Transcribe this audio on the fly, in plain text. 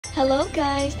Hello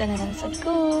guys! Nananansad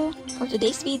ko! For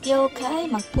today's video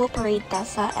kay magpo-parade ta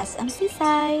sa SM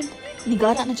Seaside.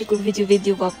 Nigara na ko video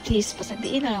ba? Please,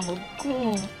 pasagdiin na lang ko.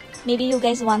 Maybe you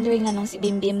guys wondering anong si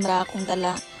Bimbim ra akong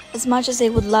dala. As much as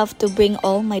I would love to bring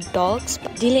all my dogs,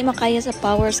 dili makaya sa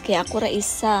powers kaya ako ra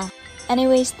isa.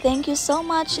 Anyways, thank you so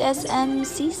much SM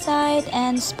Seaside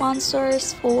and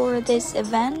sponsors for this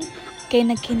event. Kay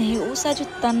nagkinahiusa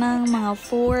jud tanang mga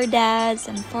 4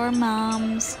 dads and 4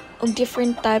 moms og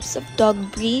different types of dog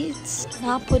breeds.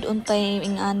 Napod untay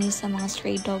ingani sa mga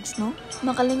stray dogs, no?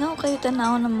 Makalingaw kayo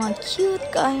tanaw ng mga cute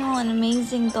kayo and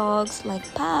amazing dogs like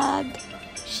Pug,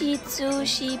 Shih Tzu,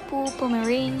 Shih Tzu,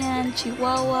 Pomeranian,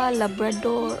 Chihuahua,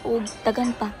 Labrador, ug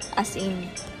dagan pa as in.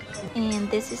 And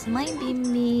this is my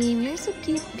Bim. You're so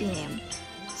cute, Bim.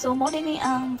 So, mo din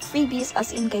ang freebies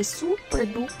as in kay super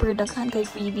duper daghan kay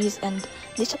freebies and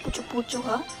di siya putyo-putyo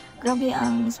ha. Grabe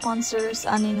ang sponsors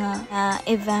ani nga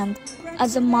event.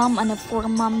 As a mom and a for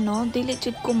mom, no, dili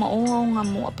jud ko mauwaw nga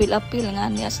mo apil-apil nga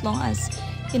ni as long as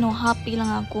you know happy lang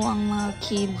ako ang mga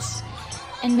kids.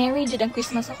 And merry jud ang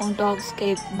Christmas akong dogs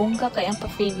kay bongga kay ang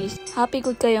pa-freebies. Happy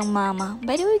good kayong mama.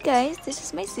 By the way guys, this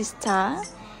is my sister.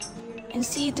 And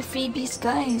see the freebies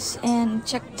guys and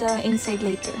check the inside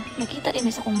later. Nakita din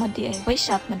sa kong madi ay why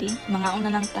shop madi mga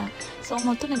una lang ta. So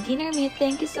mo to nag dinner me.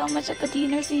 Thank you so much at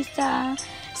dinner sista.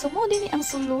 So mo din ang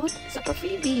sulod sa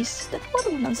freebies.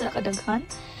 Dagwaro nang sa kadaghan.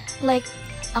 Like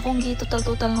akong gi total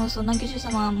no so nagis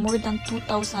sa mga more than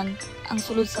 2,000 ang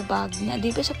sulod sa bag niya.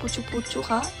 Di ba siya putyo-putyo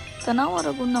ka? Tanaw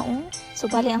ra gud na oh.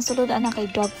 So bali ang sulod ana kay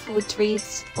dog food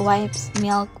treats, wipes,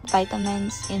 milk,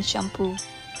 vitamins and shampoo.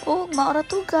 Oh, maura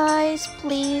to guys.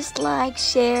 Please like,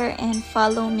 share, and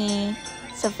follow me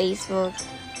sa Facebook.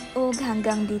 Ug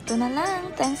hanggang dito na lang.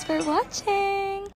 Thanks for watching!